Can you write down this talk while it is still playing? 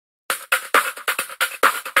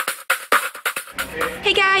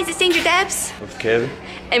Hey guys, it's Dangerdebbs. With Kevin.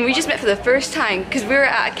 And we just met for the first time because we were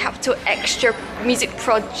at a Captial Extra music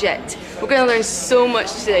project. We're going to learn so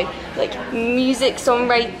much today, like music,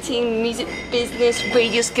 songwriting, music business,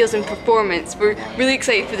 radio skills and performance. We're really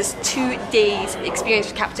excited for this 2 days experience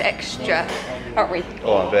with Captial Extra, aren't we?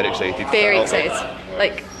 Oh, I'm very excited. Very excited.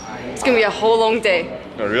 Like, it's going to be a whole long day.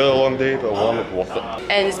 A really long day, but a long one worth it.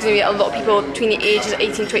 And there's going to be a lot of people between the ages of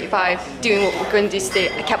 18 and 25 doing what we're going to do today,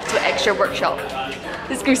 a Captial Extra workshop.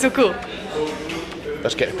 This is going to be so cool.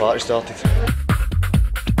 Let's get the party started.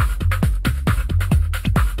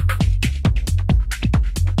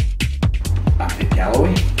 I'm Pete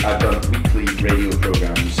Galloway. I've done weekly radio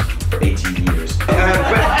programmes for 18 years.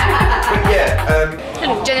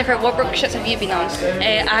 Jennifer, what workshops have you been on?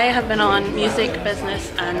 I have been on music,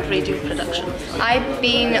 business and radio production. I've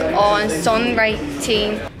been on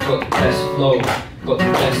songwriting. Got the best flow, got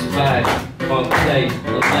the best vibe. Can't play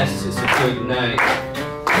unless it's a good night.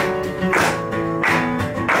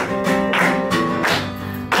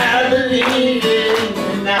 I believe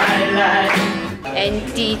in the nightlife. And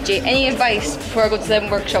DJ. Any advice before I go to them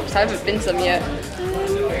workshops? I haven't been to them yet.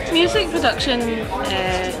 Music production,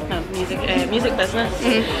 music business.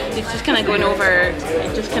 It's just kind of going over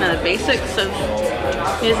just kind of the basics of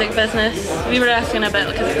music business. We were asking a bit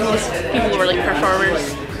because most people were like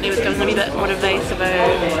performers. He was giving a wee bit more advice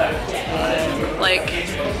about like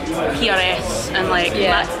PRS and like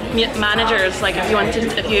managers. Like if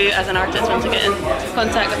you as an artist want to get in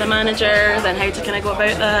contact with a manager, then how to kind of go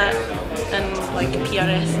about that. And like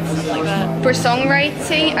PRS and stuff like that. For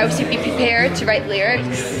songwriting, I would say be prepared to write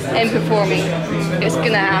lyrics and performing. It's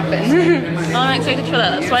gonna happen. I'm excited for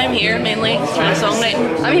that. That's why I'm here mainly, for the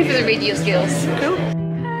songwriting. I'm here for the radio skills. Cool.